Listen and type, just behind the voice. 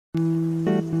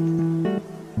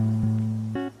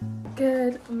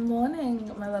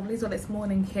my lovelies? Well, it's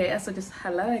morning here, so just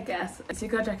hello, I guess. It's your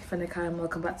girl Jackie Vhenekai and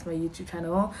welcome back to my YouTube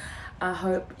channel. I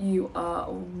hope you are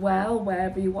well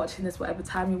wherever you're watching this, whatever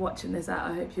time you're watching this at.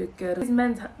 I hope you're good. It's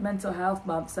mental health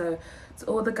month, so to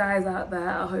all the guys out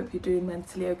there, I hope you're doing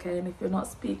mentally okay, and if you're not,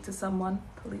 speak to someone,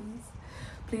 please.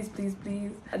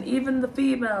 And even the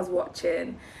females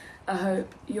watching, I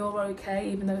hope you're okay,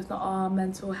 even though it's not our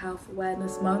mental health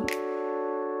awareness month.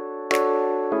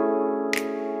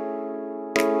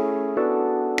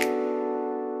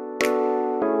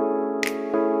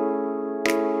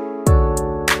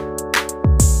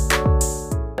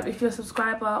 If you're a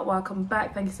subscriber, welcome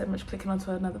back. Thank you so much for clicking onto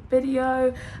another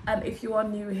video. And if you are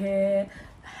new here,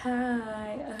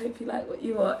 hi, I hope you like what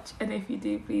you watch. And if you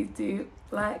do, please do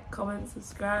like, comment,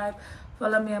 subscribe,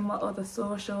 follow me on my other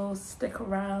socials, stick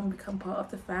around, become part of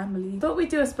the family. Thought we'd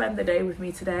do a spend the day with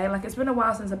me today. Like, it's been a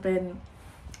while since I've been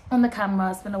on the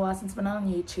camera, it's been a while since I've been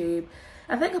on YouTube.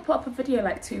 I think I put up a video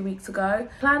like 2 weeks ago.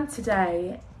 Plan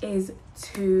today is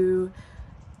to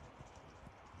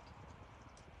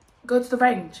go to the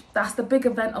range. That's the big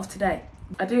event of today.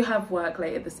 I do have work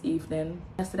later this evening.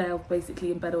 Yesterday I was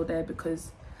basically in bed all day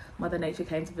because Mother Nature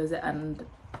came to visit, and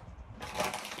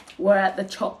we're at the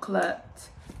chocolate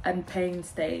and pain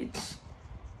stage,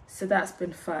 so that's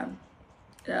been fun.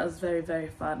 That was very, very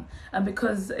fun. And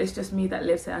because it's just me that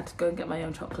lives here, I had to go and get my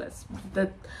own chocolates.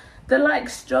 The like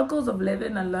struggles of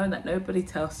living alone that nobody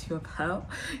tells you about.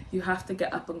 You have to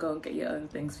get up and go and get your own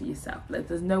things for yourself. Like,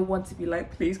 there's no one to be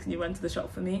like, please can you run to the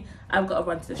shop for me? I've got to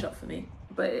run to the shop for me.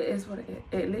 But it is what it is.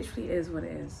 It literally is what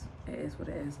it is. It is what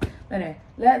it is. Anyway,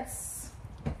 let's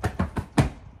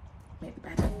make the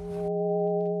bed.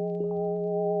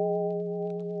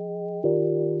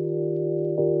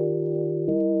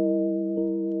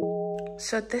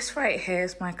 So this right here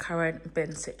is my current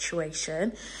bin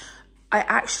situation. I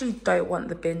actually don't want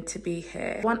the bin to be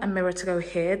here. I want a mirror to go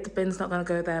here. The bin's not gonna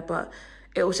go there, but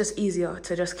it was just easier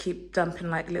to just keep dumping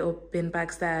like little bin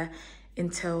bags there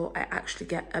until I actually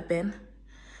get a bin,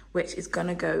 which is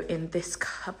gonna go in this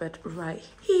cupboard right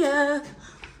here,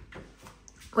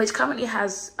 which currently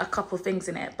has a couple things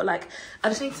in it, but like I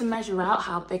just need to measure out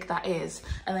how big that is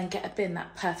and then get a bin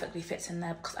that perfectly fits in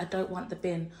there, because I don't want the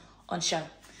bin on show.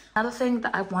 Another thing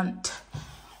that I want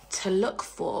to look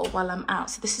for while I'm out,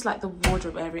 so this is like the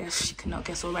wardrobe area, if you cannot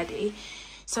guess already.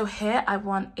 So here I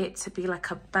want it to be like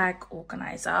a bag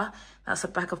organizer. That's a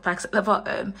bag of bags at the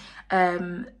bottom.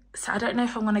 So I don't know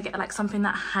if I'm gonna get like something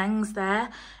that hangs there,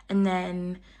 and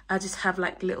then I just have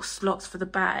like little slots for the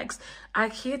bags.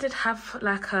 IKEA did have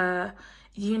like a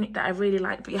unit that I really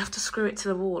like, but you have to screw it to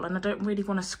the wall, and I don't really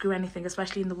want to screw anything,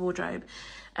 especially in the wardrobe,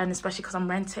 and especially because I'm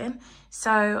renting.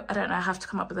 So I don't know, I have to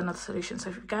come up with another solution. So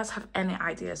if you guys have any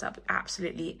ideas, that'd be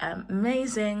absolutely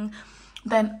amazing.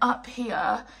 Then up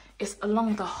here is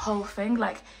along the whole thing.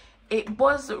 Like, it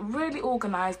was really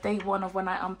organized day one of when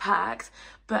I unpacked,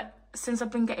 but since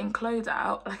I've been getting clothes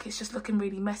out, like, it's just looking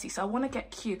really messy. So I want to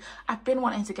get cubes. I've been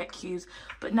wanting to get cubes,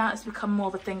 but now it's become more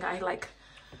of a thing.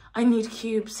 I need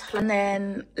cubes. And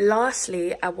then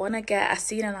lastly, I've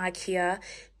seen in IKEA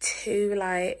 2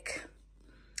 like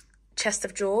chest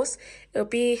of drawers. It'll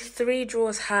be 3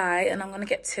 drawers high, and I'm gonna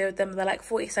get 2 of them. They're like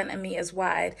 40 centimeters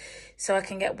wide, so I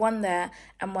can get one there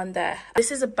and one there.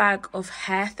 This is a bag of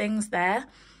hair things there.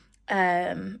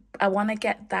 I want to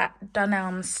get that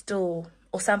Dunelm stool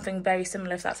or something very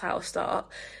similar, if that's how I'll start,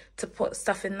 to put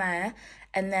stuff in there.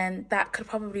 And then that could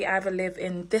probably either live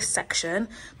in this section,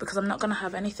 because I'm not going to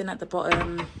have anything at the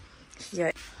bottom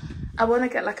here. I want to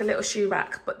get like a little shoe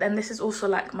rack, but then this is also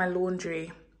like my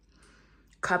laundry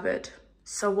cupboard.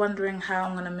 So wondering how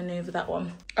I'm going to maneuver that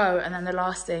one. Oh, and then the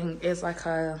last thing is like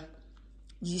a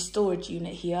storage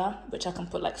unit here, which I can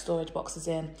put like storage boxes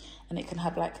in, and it can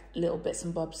have like little bits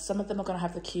and bobs. Some of them are going to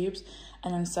have the cubes,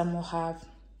 and then some will have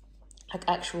like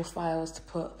actual files to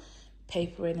put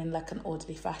paper in like an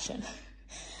orderly fashion.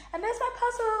 And there's my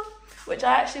puzzle, which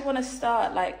I actually want to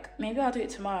start, like, maybe I'll do it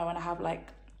tomorrow when I have like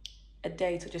a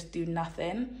day to just do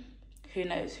nothing. Who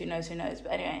knows?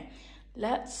 But anyway,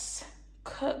 let's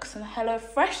cook some Hello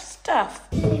Fresh stuff.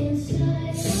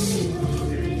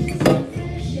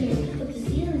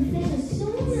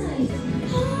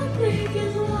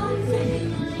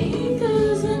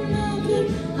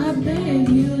 I beg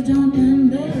you, don't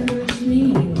embarrass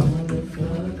me,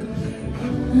 motherfucker.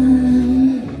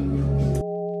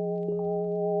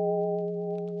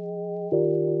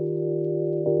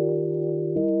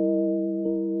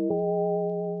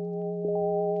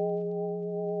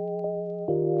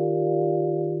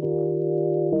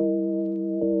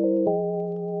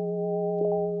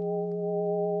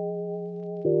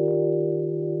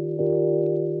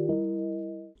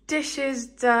 dishes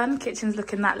done. Kitchen's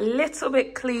looking that little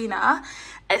bit cleaner.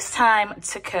 It's time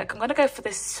to cook. I'm gonna go for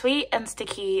this sweet and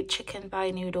sticky chicken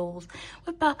thigh noodles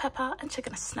with bell pepper and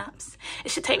chicken snaps.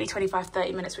 It should take me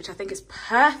 25-30 minutes, which I think is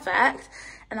perfect.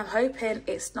 And I'm hoping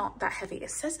it's not that heavy.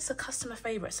 It says it's a customer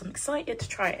favorite, so I'm excited to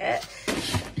try it.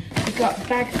 We've got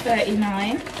bag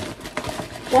 39.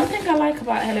 One thing I like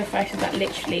about HelloFresh is that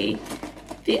literally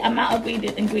the amount of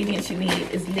ingredients you need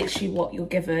is literally what you're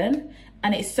given.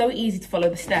 And it's so easy to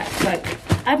follow the steps. Like,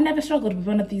 I've never struggled with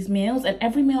one of these meals, and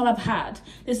every meal I've had,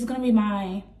 this is gonna be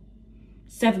my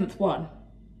 7th one.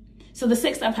 So the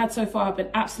 6 I've had so far have been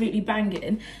absolutely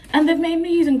banging. And they've made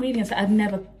me use ingredients that I've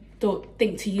never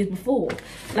think to use before.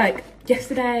 Like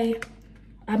yesterday,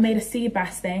 I made a sea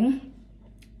bass thing.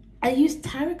 I used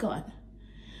tarragon.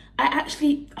 I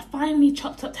finally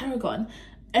chopped up tarragon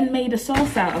and made a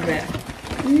sauce out of it.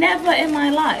 Never in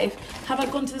my life have I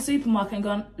gone to the supermarket and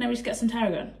gone, let me just get some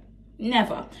tarragon.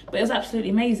 Never. But it was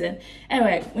absolutely amazing.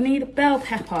 Anyway, we need bell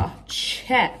pepper.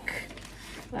 Check.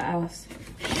 What else?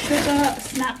 Sugar,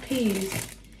 snap peas.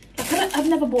 I've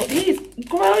never bought these.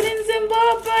 Grown in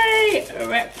Zimbabwe.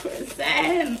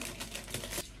 Represent.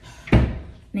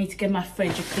 Need to give my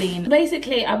fridge a clean.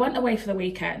 Basically, I went away for the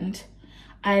weekend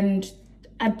and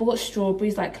I bought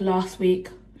strawberries like last week,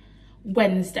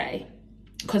 Wednesday,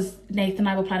 because Nathan and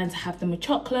I were planning to have them with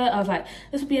chocolate. I was like,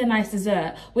 this would be a nice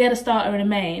dessert. We had a starter and a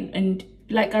main, and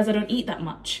like, guys, I don't eat that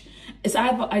much. It's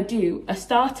either I do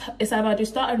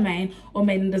starter and main or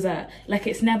main and dessert. Like,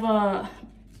 it's never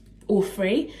all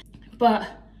three. But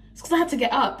it's because I had to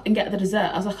get up and get the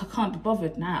dessert. I was like, I can't be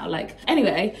bothered now. Like,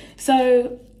 anyway,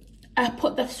 so I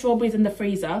put the strawberries in the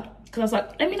freezer because I was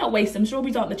like, let me not waste them.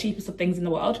 Strawberries aren't the cheapest of things in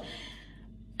the world.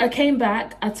 I came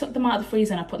back, I took them out of the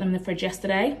freezer and I put them in the fridge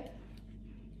yesterday.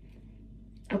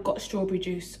 I've got strawberry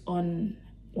juice on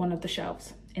one of the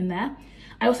shelves in there.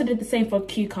 I also did the same for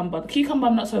cucumber. The cucumber,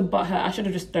 I'm not so butthurt. I should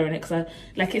have just thrown it because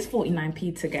it's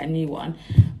 49p to get a new one.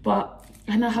 But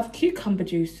I now have cucumber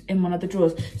juice in one of the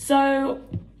drawers. So,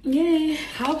 yeah,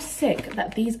 how sick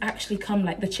that these actually come,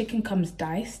 like the chicken comes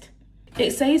diced.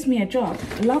 It saves me a job.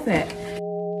 Love it.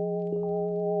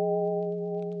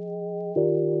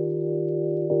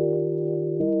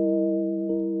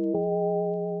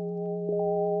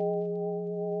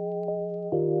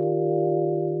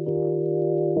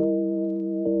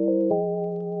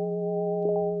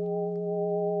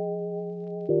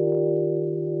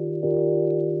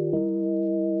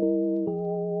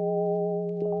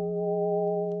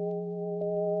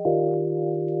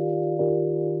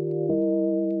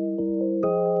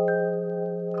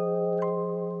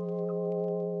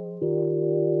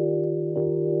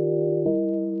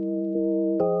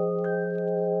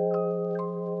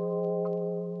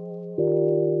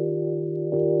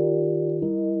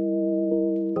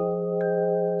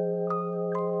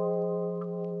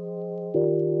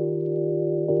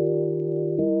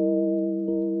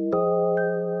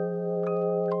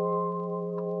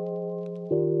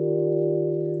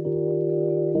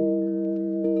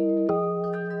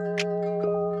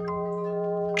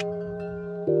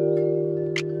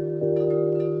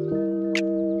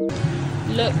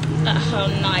 Look at how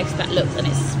nice that looks, and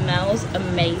it smells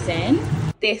amazing.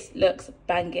 This looks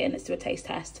banging. Let's do a taste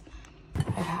test.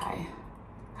 Okay.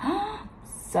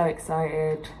 So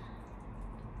excited.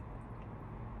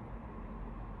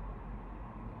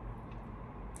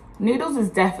 Noodles is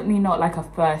definitely not like a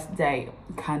first date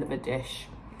kind of a dish,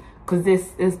 because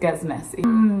this gets messy.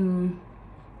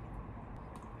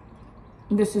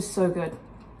 This is so good.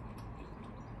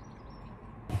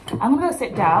 I'm gonna go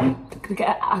sit down,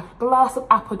 get a glass of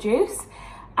apple juice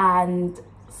and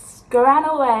scran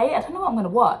away. I don't know what I'm gonna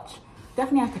watch.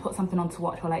 Definitely have to put something on to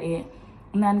watch while I eat,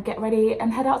 and then get ready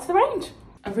and head out to the range.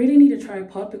 I really need a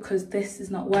tripod because this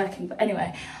is not working. But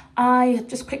anyway, I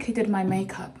just quickly did my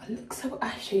makeup. I look so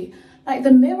ashy. Like,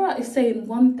 the mirror is saying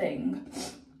one thing,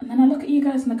 and then I look at you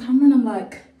guys in the camera and I'm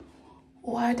like,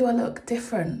 why do I look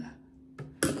different?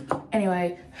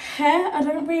 Anyway, hair, I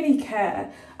don't really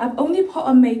care. I've only put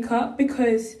on makeup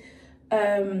because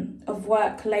of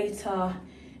work later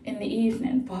in the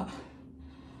evening, but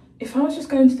if I was just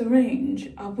going to the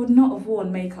range, I would not have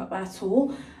worn makeup at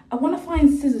all. I want to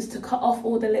find scissors to cut off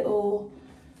all the little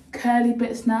curly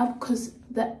bits now, because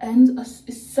the end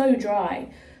is so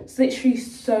dry. It's literally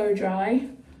so dry.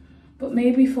 But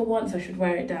maybe for once I should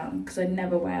wear it down, because I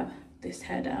never wear this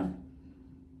hair down.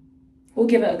 We'll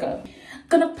give it a go.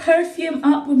 Gonna perfume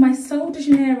up with my Sol de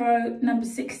Janeiro number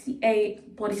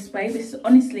 68 body spray. This is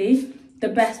honestly the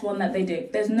best one that they do.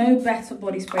 There's no better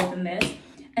body spray than this.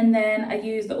 And then I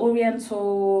use the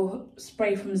Oriental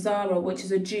spray from Zara, which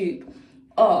is a dupe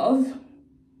of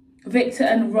Victor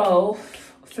and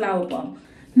Rolf flower bomb.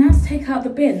 Now to take out the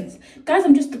bins. Guys,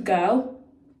 I'm just a girl.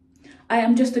 I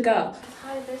am just a girl.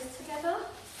 Tie this together.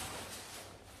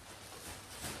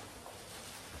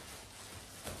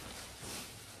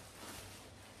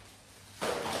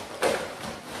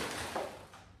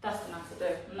 That's enough to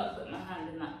do. I'm not putting my hand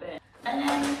in that bit. And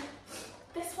then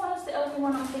this one is the only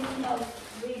one I'm thinking of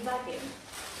rebagging.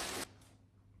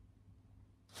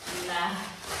 Nah,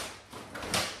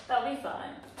 that'll be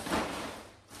fine.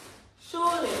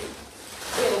 Surely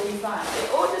it'll be fine. It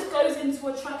all just goes into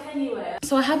a truck anyway.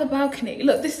 So I have a balcony.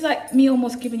 Look, this is like me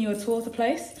almost giving you a tour of the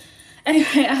place.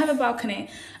 Anyway, I have a balcony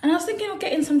and I was thinking of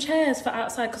getting some chairs for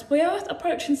outside because we are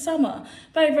approaching summer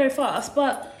very, very fast.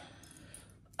 But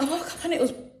I woke up and it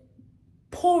was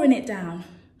pouring it down.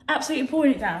 Absolutely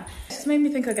pouring it down. It just made me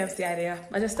think against the idea.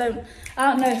 I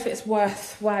don't know if it's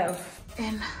worthwhile.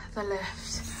 In the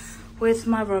lift with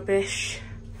my rubbish.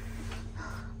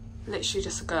 Literally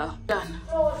just a girl. Done.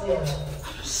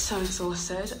 I'm so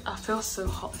exhausted. I feel so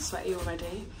hot and sweaty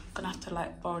already. Gonna have to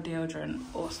like borrow deodorant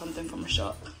or something from a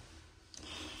shop.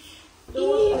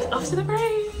 Off to the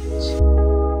range.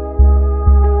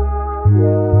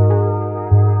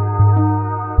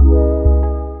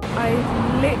 I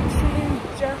literally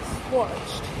just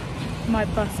watched my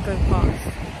bus go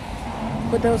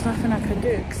past, but there was nothing I could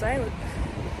do because I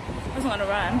wasn't gonna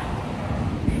run.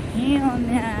 Hell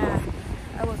nah.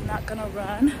 I was not gonna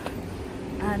run,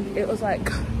 and it was like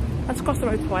I had to cross the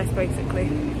road twice basically,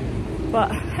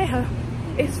 but hey ho,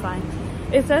 it's fine.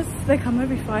 It says they come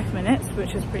every 5 minutes,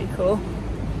 which is pretty cool.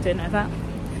 Didn't know that.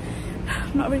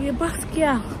 I'm not really a bus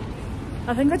gal.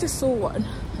 I think I just saw one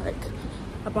like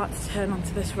about to turn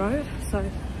onto this road, so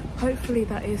hopefully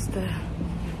that is the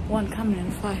one coming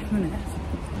in 5 minutes.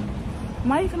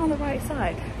 Am I even on the right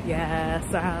side? Yeah,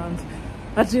 sound.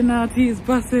 I do know how to use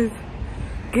buses.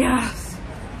 Gas.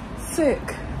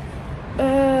 Sick.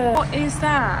 What is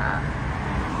that?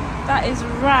 That is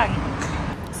rank.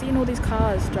 Seeing all these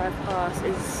cars drive past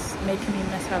is making me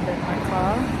miss having my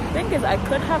car. The thing is, I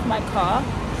could have my car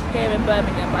here in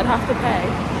Birmingham, but I'd have to pay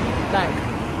like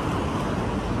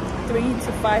 £3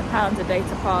 to £5 a day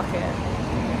to park it,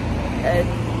 and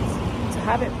to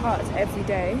have it parked every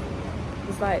day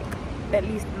was like at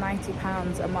least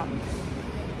 £90 a month.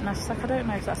 And I was just like, I don't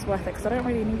know if that's worth it because I don't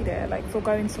really need it. Like for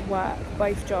going to work,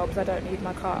 both jobs, I don't need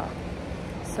my car.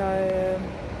 So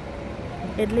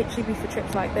it'd literally be for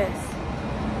trips like this,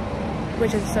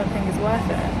 which I just don't think is worth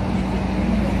it.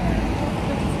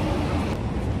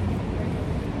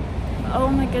 Oh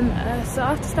my goodness. So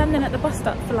after standing at the bus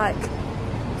stop for like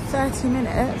 30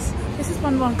 minutes, this is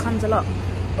when one comes along,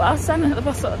 but I was standing at the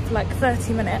bus stop for like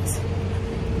 30 minutes,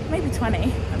 maybe 20.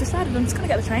 I decided I'm just gonna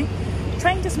get the train.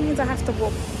 Train just means I have to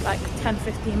walk like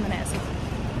 10-15 minutes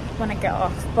when I get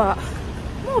off, but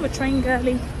I'm more of a train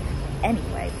girly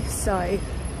anyway, so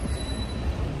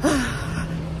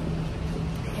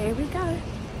here we go.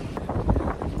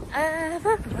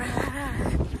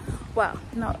 Well,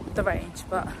 not the range,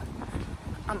 but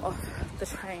I'm off the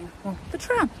train, well, the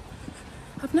tram.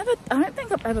 I don't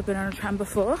think I've ever been on a tram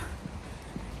before.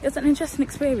 It's an interesting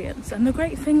experience, and the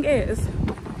great thing is,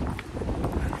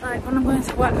 like when I'm going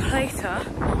to work later,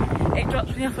 it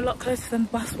drops me off a lot closer than the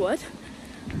bus would,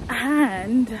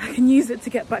 and I can use it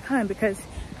to get back home because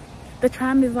the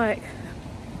tram is like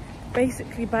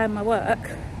basically by my work,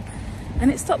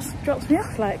 and it drops me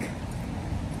off like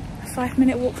a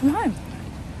 5-minute walk from home.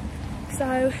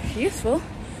 So useful.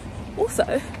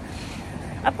 Also,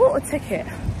 I bought a ticket,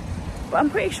 but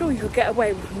I'm pretty sure you could get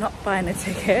away with not buying a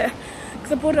ticket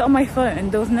because I bought it on my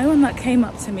phone. There was no one that came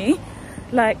up to me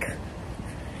like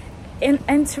in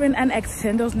entering and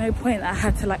exiting. There was no point that I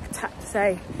had to like tap to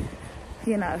say,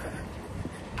 you know,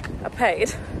 I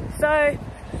paid. So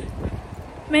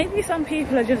maybe some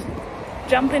people are just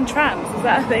jumping trams. Is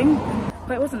that a thing?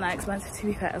 But it wasn't that expensive, to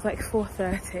be fair. It was like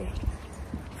 $4.30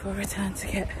 for a return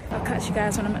ticket. I'll catch you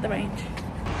guys when I'm at the range.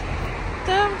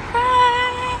 The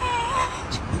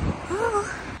range! Ooh,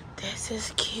 this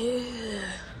is cute.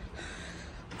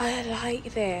 I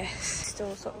like this.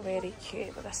 Stores look really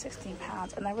cute, but they're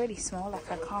 £16 and they're really small.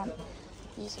 Like I can't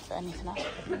use it for anything else.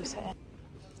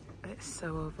 It's so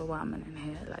overwhelming in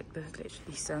here. Like there's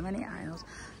literally so many aisles.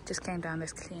 Just came down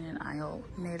this cleaning aisle,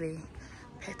 nearly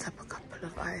picked up a couple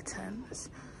of items.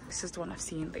 This is the one I've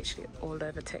seen literally all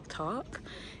over TikTok.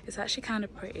 It's actually kind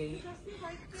of pretty.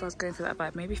 If I was going for that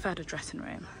vibe, maybe if I had a dressing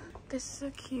room. This is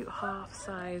a cute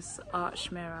half-size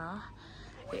arch mirror.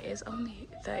 It is only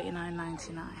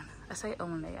 $39.99. I say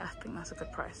only, I think that's a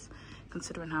good price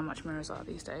considering how much mirrors are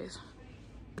these days.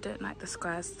 I don't like the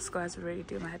squares really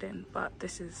do my head in, but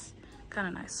this is kind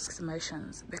of nice.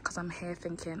 Emotions, because I'm here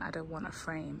thinking I don't want a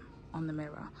frame. on the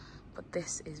mirror, but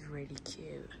this is really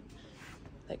cute,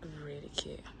 like really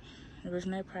cute. There was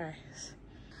no price.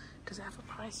 Does it have a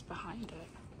price behind it?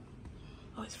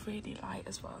 Oh, it's really light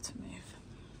as well to move.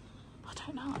 I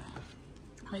don't know.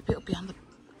 Maybe it'll be on the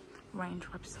Range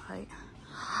website.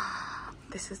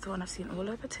 This is the one I've seen all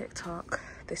over TikTok.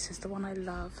 This is the one I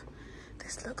love.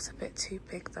 This looks a bit too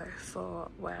big though for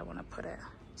where I want to put it.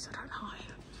 So I don't know.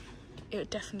 It would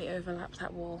definitely overlap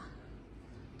that wall.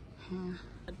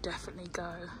 I'd definitely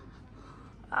go.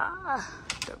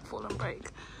 Don't fall and break.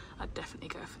 I'd definitely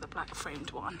go for the black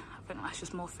framed one. I think that's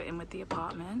just more fitting with the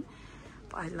apartment.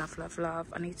 But I love, love, love.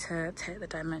 I need to take the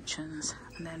dimensions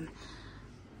and then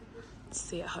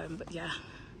see at home. But yeah,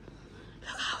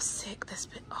 look how sick this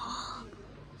bit. Oh,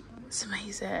 it's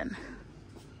amazing.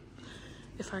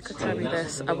 If I could carry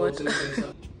this, I would.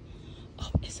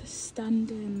 Oh, it's a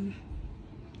standing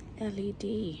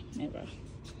LED mirror.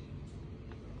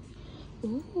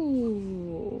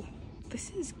 Ooh,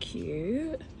 this is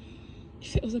cute.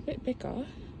 If it was a bit bigger,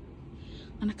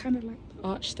 and I kind of like the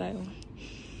arch style.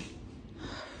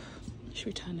 Should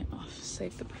we turn it off?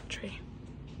 Save the battery.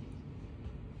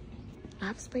 I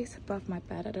have space above my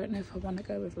bed. I don't know if I want to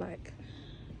go with like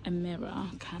a mirror,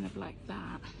 kind of like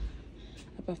that,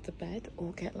 above the bed,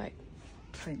 or get like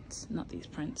prints, not these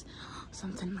prints,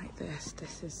 something like this.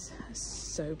 This is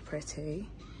so pretty,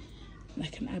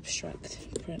 like an abstract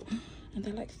print, and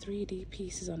they're like 3D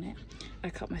pieces on it. I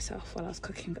cut myself while I was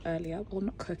cooking earlier. Well,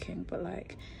 not cooking, but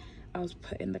like I was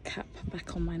putting the cap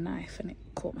back on my knife and it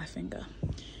caught my finger.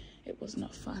 It was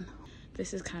not fun.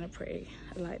 This is kind of pretty.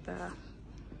 I like that.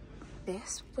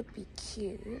 This would be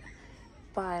cute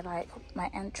by like my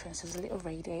entrance. There's a little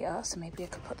radiator, so maybe I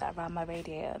could put that around my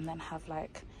radiator and then have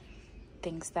like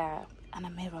things there and a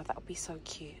mirror. That would be so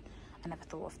cute. I never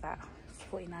thought of that.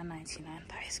 $49.99.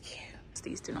 That is cute.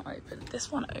 These do not open.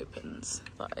 This one opens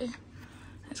though.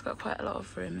 It's got quite a lot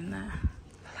of room in there.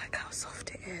 I like how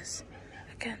soft it is.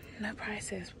 Again, no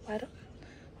prices. Why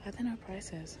are there no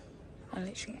prices? I'm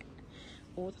literally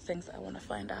all the things that I want to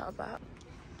find out about.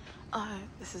 Oh,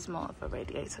 this is more of a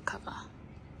radiator cover.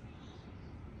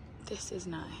 This is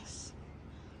nice.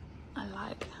 I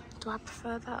like, do I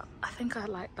prefer that? I think I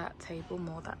like that table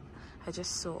more that I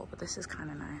just saw, but this is kind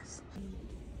of nice.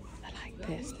 I like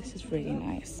this. This is really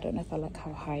nice. I don't know if I like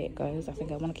how high it goes. I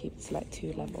think I want to keep it to like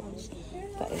 2 levels.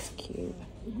 That is cute.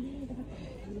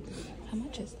 How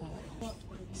much is that?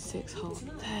 6 holes,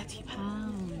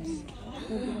 £30.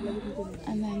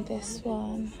 And then this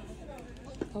one,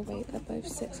 oh wait, they're both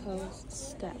 6 holes.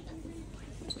 Step.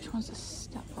 Which one's the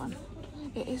step one?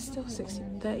 It is still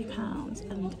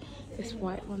 £30, and this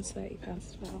white one's £30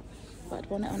 as well. But I'd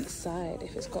want it on its side.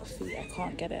 If it's got feet, I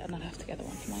can't get it, and I'd have to get the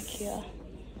one from IKEA.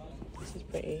 This is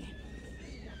pretty.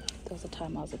 There was a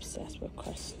time I was obsessed with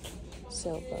crushed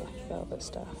silver velvet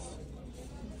stuff.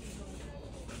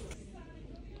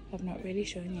 I've not really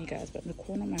shown you guys, but in the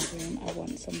corner of my room, I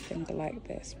want something like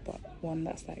this, but one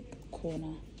that's like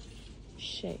corner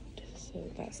shaped.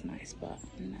 So that's nice, but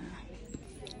nah.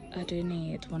 I do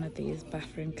need one of these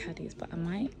bathroom caddies, but I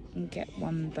might get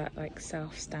one that like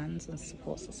self-stands and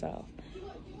supports itself.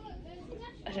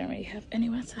 I don't really have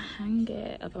anywhere to hang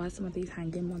it. Otherwise, some of these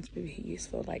hanging ones would be really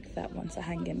useful. Like that one's a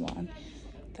hanging one.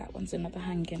 That one's another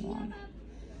hanging one.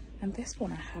 And this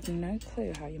one, I have no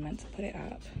clue how you're meant to put it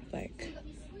up. Like,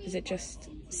 does it just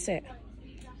sit?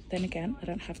 Then again, I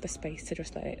don't have the space to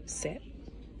just let it sit.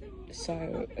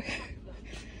 So,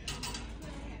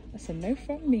 that's a no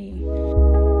from me.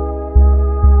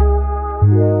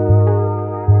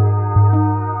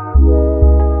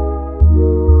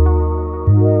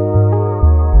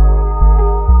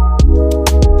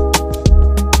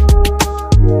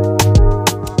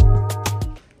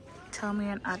 Tell me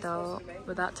an adult,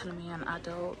 without telling me an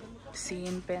adult,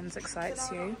 seeing bins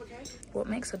excites you. What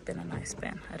makes a bin a nice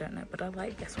bin? I don't know, but I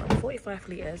like this one. 45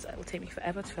 litres, it will take me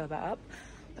forever to fill that up,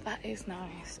 but that is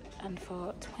nice. And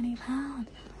for £20,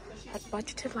 I'd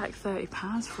budgeted like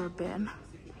 £30 for a bin.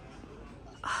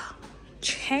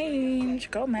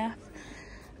 Change, go math.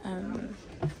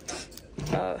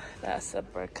 Oh, that's a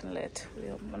broken lid.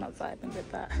 We're not vibing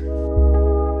with that.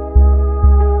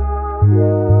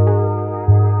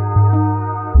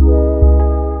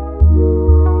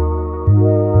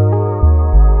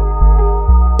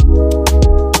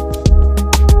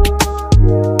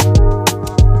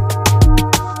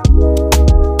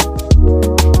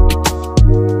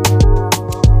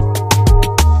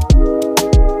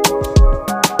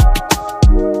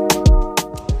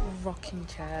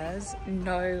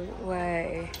 No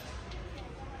way.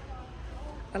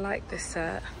 I like this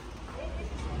set.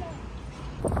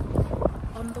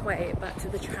 On the way back to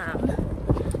the tram,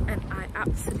 and I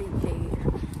absolutely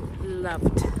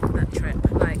loved that trip.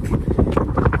 Like,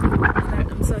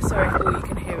 I'm so sorry if all you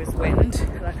can hear is wind.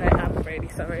 Like, I am really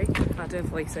sorry. I'll do a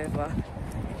voiceover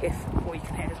if all you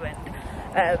can hear is wind.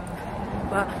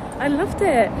 But I loved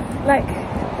it. Like,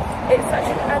 it's such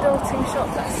an adulting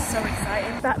shop that's so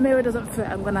exciting. If that mirror doesn't fit,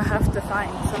 I'm gonna have to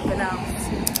find something else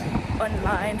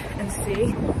online and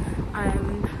see.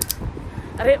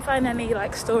 I didn't find any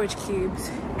like storage cubes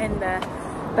in there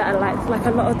that I liked. Like,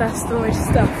 a lot of that storage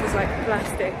stuff was like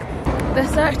plastic. The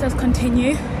search does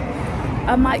continue.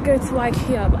 I might go to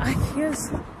IKEA, but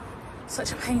IKEA's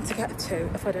such a pain to get to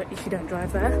if you don't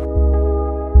drive there.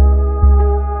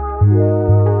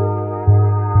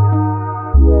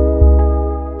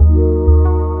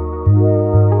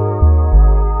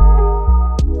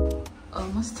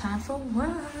 Almost time for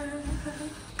work.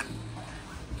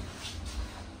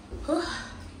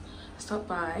 Stopped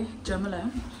by Joe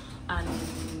Malone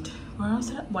and where else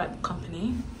did I? White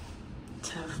Company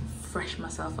to freshen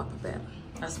myself up a bit.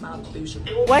 I smell bougie.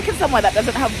 Working somewhere that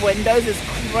doesn't have windows is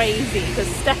crazy, because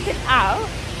stepping out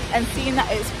and seeing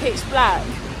that it's pitch black,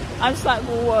 I'm just like,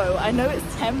 whoa. I know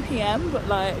it's 10 p.m, but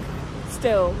like,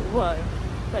 still, whoa.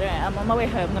 But anyway, I'm on my way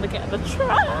home. I'm gonna get on the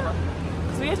tram,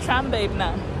 because we're a tram babe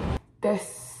now.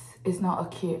 This is not a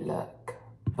cute look,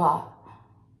 but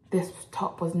this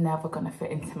top was never gonna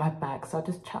fit into my bag, so I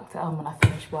just chucked it on when I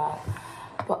finished work.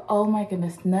 But oh my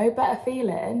goodness, no better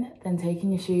feeling than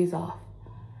taking your shoes off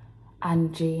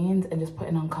and jeans and just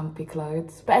putting on comfy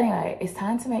clothes. But anyway, it's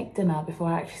time to make dinner before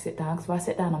I actually sit down, because if I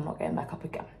sit down, I'm not getting back up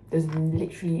again. There's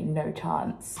literally no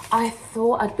chance. I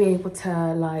thought I'd be able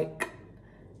to like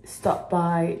stop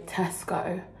by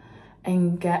Tesco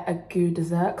and get a goo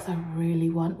dessert, because I really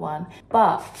want one.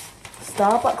 But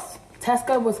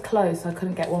Tesco was closed, so I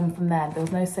couldn't get one from there. There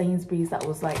was no Sainsbury's that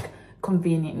was like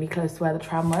conveniently close to where the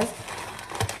tram was.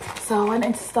 So I went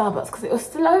into Starbucks because it was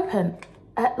still open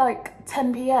at like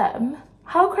 10 p.m.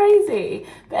 How crazy.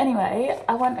 But anyway,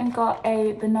 I went and got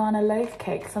a banana loaf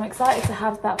cake, so I'm excited to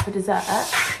have that for dessert.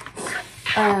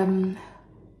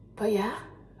 But yeah,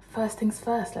 first things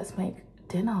first, let's make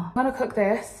dinner. I'm gonna cook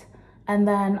this and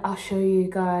then I'll show you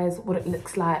guys what it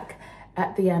looks like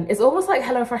at the end. It's almost like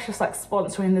HelloFresh is like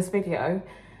sponsoring this video.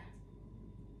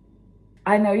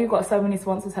 I know you've got so many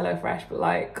sponsors, HelloFresh, but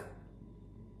like,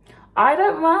 I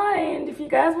don't mind if you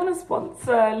guys want to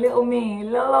sponsor little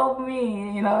old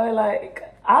me, you know, like,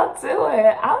 I'll do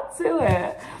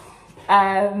it.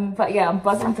 But yeah, I'm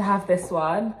buzzing to have this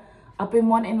one. I've been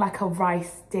wanting like a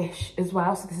rice dish as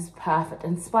well, so this is perfect.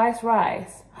 And spiced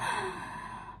rice.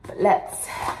 But let's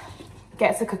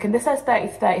get to cooking. This says 30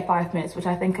 to 35 minutes, which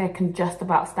I think I can just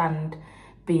about stand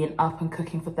being up and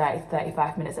cooking for 30 to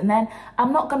 35 minutes. And then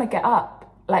I'm not gonna get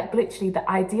up. Like, literally, the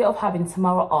idea of having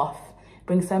tomorrow off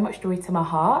brings so much joy to my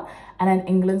heart. And then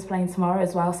England's playing tomorrow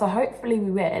as well, so hopefully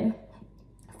we win.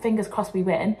 Fingers crossed we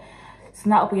win. So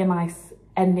that'll be a nice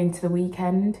ending to the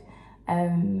weekend.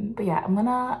 But yeah, I'm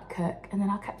gonna cook and then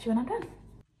I'll catch you when I'm done.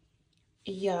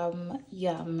 Yum,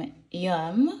 yum,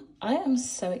 yum. I am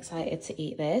so excited to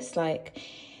eat this. Like,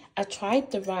 I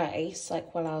tried the rice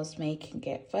like while I was making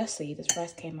it. Firstly, this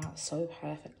rice came out so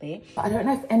perfectly. I don't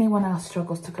know if anyone else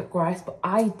struggles to cook rice, but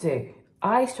I do.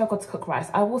 I struggle to cook rice.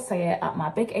 I will say it, at my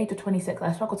big age of 26,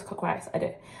 I struggle to cook rice. I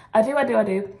do.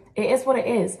 It is what it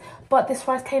is. But this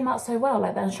rice came out so well,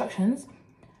 like the instructions.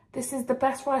 This is the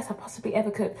best rice I possibly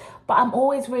ever cooked. But I'm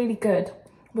always really good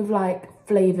with like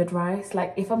flavored rice.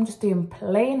 Like, if I'm just doing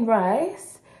plain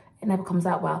rice, it never comes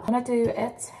out well. I'm gonna do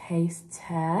a taste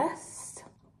test.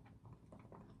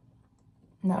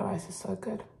 That rice is so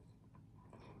good.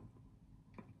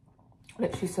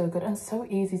 Literally so good and so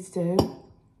easy to do.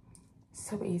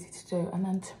 So easy to do. And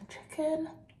then some chicken.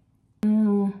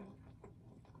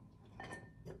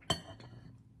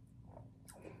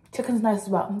 Chicken's nice as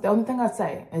well. The only thing I'd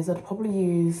say is I'd probably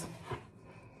use,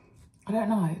 I don't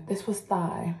know, this was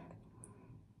thigh.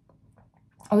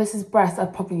 Oh, this is breast.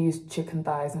 I'd probably use chicken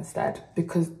thighs instead,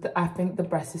 because I think the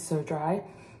breast is so dry.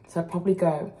 So I'd probably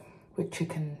go with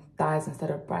chicken thighs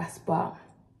instead of breast. But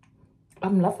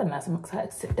I'm loving this. I'm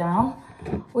excited to sit down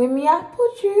with my apple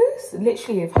juice.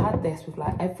 Literally, I've had this with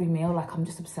like every meal. Like, I'm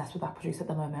just obsessed with apple juice at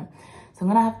the moment. So I'm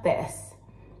gonna have this,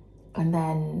 and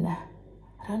then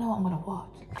I don't know what I'm gonna watch.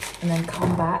 And then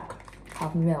come back,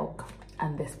 have milk,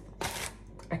 and this.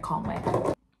 I can't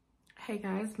wait. Hey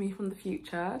guys, me from the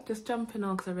future. Just jumping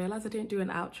on because I realised I didn't do an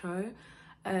outro.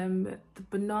 The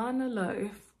banana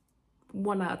loaf,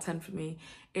 1 out of 10 for me.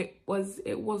 It was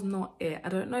not it. I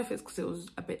don't know if it's because it was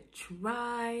a bit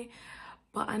dry,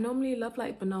 but I normally love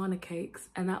like banana cakes,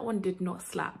 and that one did not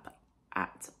slap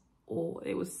at all.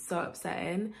 It was so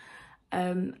upsetting.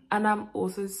 And I'm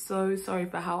also so sorry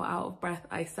for how out of breath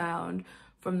I sound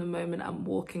from the moment I'm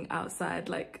walking outside.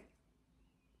 Like,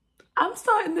 I'm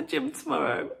starting the gym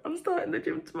tomorrow. That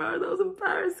was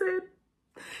embarrassing.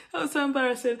 That was so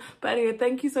embarrassing. But anyway,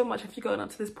 thank you so much if you've gotten up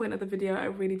to this point of the video. I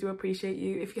really do appreciate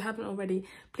you. If you haven't already,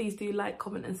 please do like,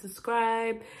 comment and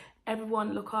subscribe.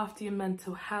 Everyone, look after your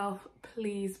mental health.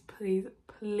 Please, please,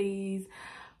 please.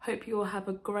 Hope you all have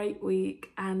a great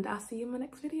week, and I'll see you in my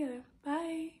next video.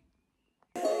 Bye.